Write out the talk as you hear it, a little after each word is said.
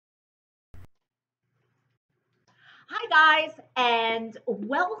Hi, guys, and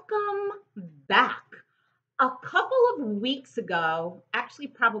welcome back. A couple of weeks ago, actually,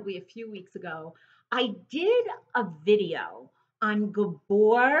 probably a few weeks ago, I did a video on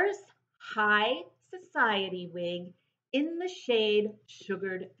Gabor's High Society wig in the shade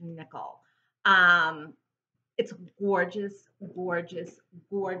Sugared Nickel. Um, it's gorgeous, gorgeous,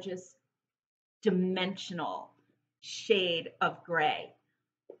 gorgeous, dimensional shade of gray.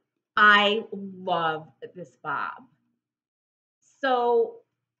 I love this bob. So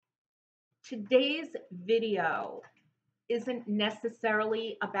today's video isn't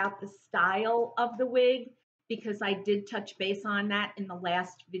necessarily about the style of the wig because I did touch base on that in the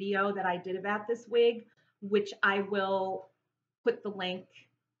last video that I did about this wig, which I will put the link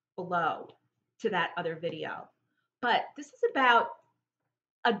below to that other video. But this is about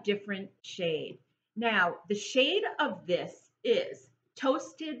a different shade. Now, the shade of this is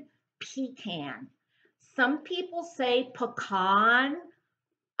Toasted Pecan. Some people say pecan.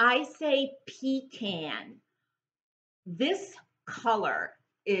 I say pecan. This color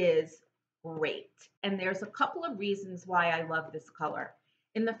is great. And there's a couple of reasons why I love this color.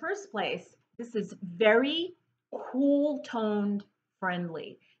 In the first place, this is very cool toned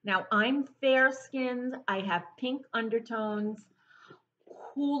friendly. Now, I'm fair skinned, I have pink undertones.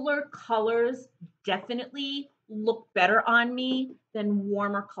 Cooler colors definitely look better on me than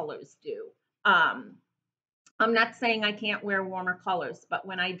warmer colors do. Um, I'm not saying I can't wear warmer colors, but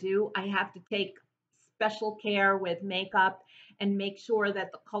when I do, I have to take special care with makeup and make sure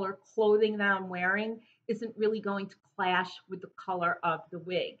that the color clothing that I'm wearing isn't really going to clash with the color of the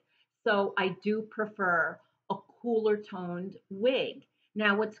wig. So I do prefer a cooler toned wig.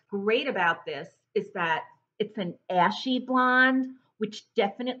 Now, what's great about this is that it's an ashy blonde, which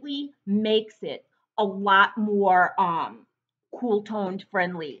definitely makes it a lot more cool toned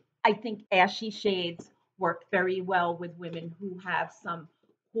friendly. I think ashy shades work very well with women who have some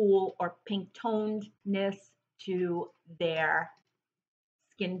cool or pink tonedness to their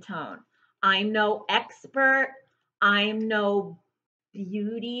skin tone. I'm no expert. I'm no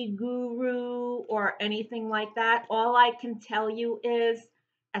beauty guru or anything like that. All I can tell you is,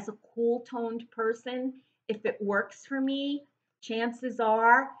 as a cool toned person, if it works for me, chances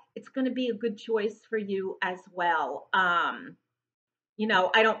are it's going to be a good choice for you as well. I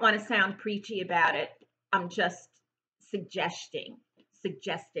don't want to sound preachy about it. I'm just suggesting,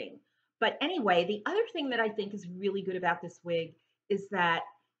 suggesting. But anyway, the other thing that I think is really good about this wig is that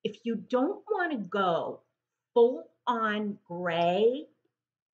if you don't want to go full on gray,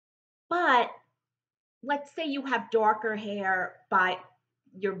 but let's say you have darker hair, by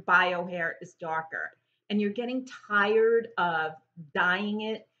your bio hair is darker and you're getting tired of dyeing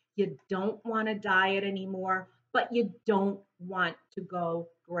it, you don't want to dye it anymore, but you don't want to go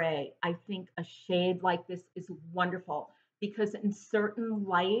gray. I think a shade like this is wonderful because in certain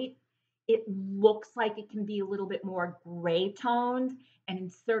light, it looks like it can be a little bit more gray toned, and in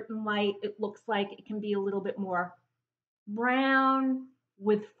certain light, it looks like it can be a little bit more brown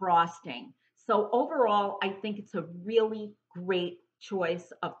with frosting. So overall, I think it's a really great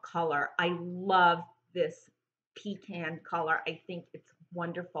choice of color. I love this pecan color. I think it's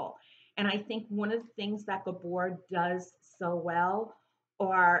wonderful. And I think one of the things that Gabor does so well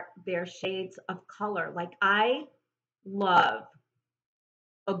are their shades of color. Like, I love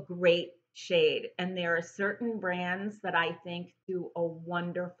a great shade, and there are certain brands that I think do a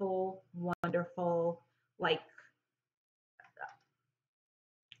wonderful, wonderful, like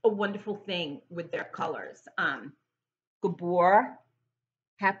a wonderful thing with their colors. Gabor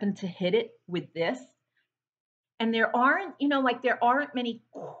happened to hit it with this. And there aren't, like there aren't many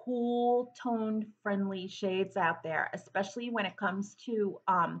cool toned friendly shades out there, especially when it comes to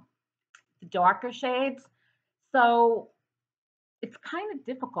the darker shades. So it's kind of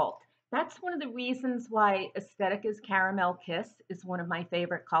difficult. That's one of the reasons why Aesthetica's Caramel Kiss is one of my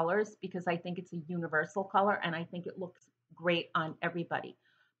favorite colors, because I think it's a universal color and I think it looks great on everybody.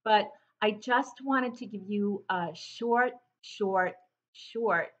 But I just wanted to give you a short, short,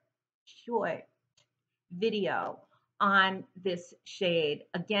 short, short video on this shade.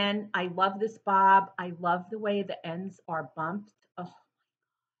 Again, I love this bob. I love the way the ends are bumped.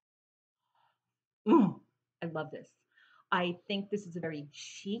 Oh, I love this. I think this is a very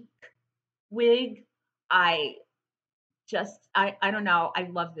chic wig. I I don't know. I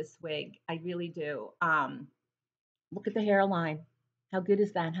love this wig. I really do. Look at the hairline. How good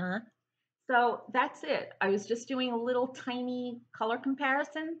is that, huh? So that's it. I was just doing a little tiny color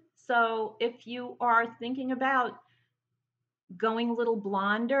comparison. So if you are thinking about going a little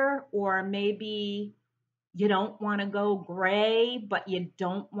blonder, or maybe you don't want to go gray, but you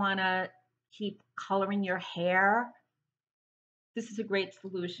don't want to keep coloring your hair, This is a great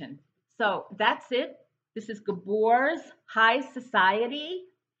solution. So that's it. This is Gabor's High Society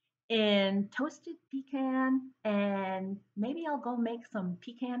in Toasted Pecan, and maybe I'll go make some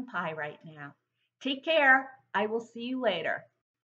pecan pie right now. Take care. I will see you later.